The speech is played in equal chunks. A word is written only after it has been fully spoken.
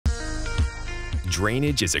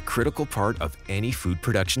Drainage is a critical part of any food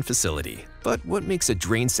production facility. But what makes a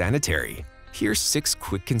drain sanitary? Here's 6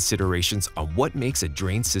 quick considerations on what makes a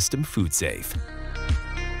drain system food safe.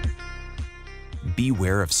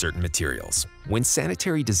 Beware of certain materials. When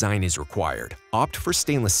sanitary design is required, opt for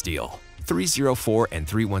stainless steel. 304 and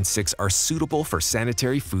 316 are suitable for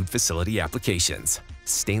sanitary food facility applications.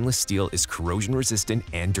 Stainless steel is corrosion-resistant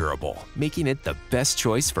and durable, making it the best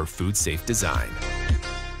choice for food-safe design.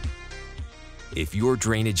 If your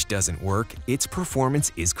drainage doesn't work, its performance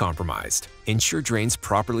is compromised. Ensure drains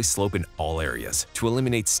properly slope in all areas to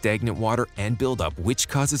eliminate stagnant water and buildup, which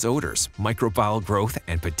causes odors, microbial growth,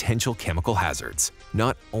 and potential chemical hazards.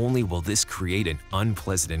 Not only will this create an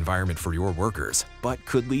unpleasant environment for your workers, but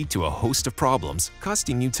could lead to a host of problems,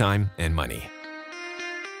 costing you time and money.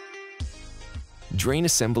 Drain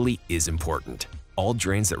assembly is important. All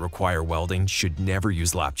drains that require welding should never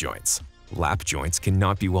use lap joints. Lap joints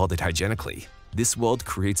cannot be welded hygienically. This weld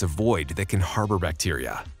creates a void that can harbor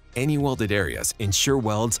bacteria. Any welded areas, ensure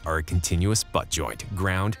welds are a continuous butt joint,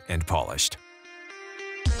 ground and polished.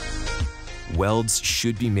 Welds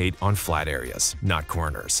should be made on flat areas, not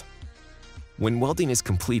corners. When welding is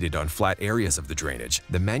completed on flat areas of the drainage,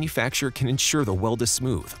 the manufacturer can ensure the weld is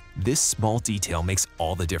smooth. This small detail makes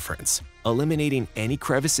all the difference. Eliminating any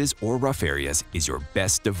crevices or rough areas is your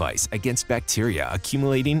best device against bacteria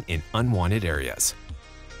accumulating in unwanted areas.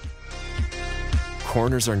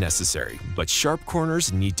 Corners are necessary, but sharp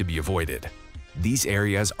corners need to be avoided. These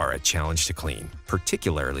areas are a challenge to clean,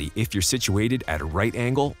 particularly if you're situated at a right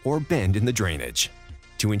angle or bend in the drainage.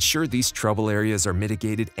 To ensure these trouble areas are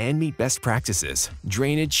mitigated and meet best practices,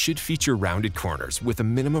 drainage should feature rounded corners with a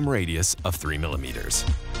minimum radius of 3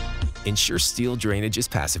 mm. Ensure steel drainage is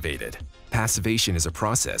passivated. Passivation is a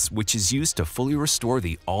process which is used to fully restore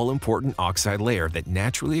the all-important oxide layer that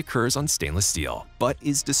naturally occurs on stainless steel, but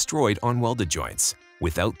is destroyed on welded joints.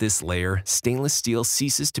 Without this layer, stainless steel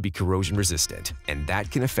ceases to be corrosion-resistant, and that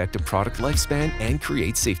can affect a product lifespan and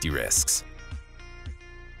create safety risks.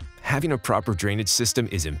 Having a proper drainage system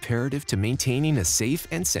is imperative to maintaining a safe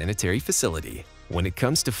and sanitary facility. When it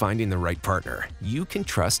comes to finding the right partner, you can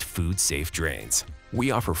trust FoodSafe Drains. We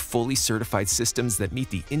offer fully certified systems that meet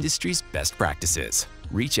the industry's best practices.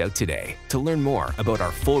 Reach out today to learn more about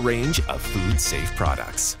our full range of FoodSafe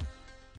products.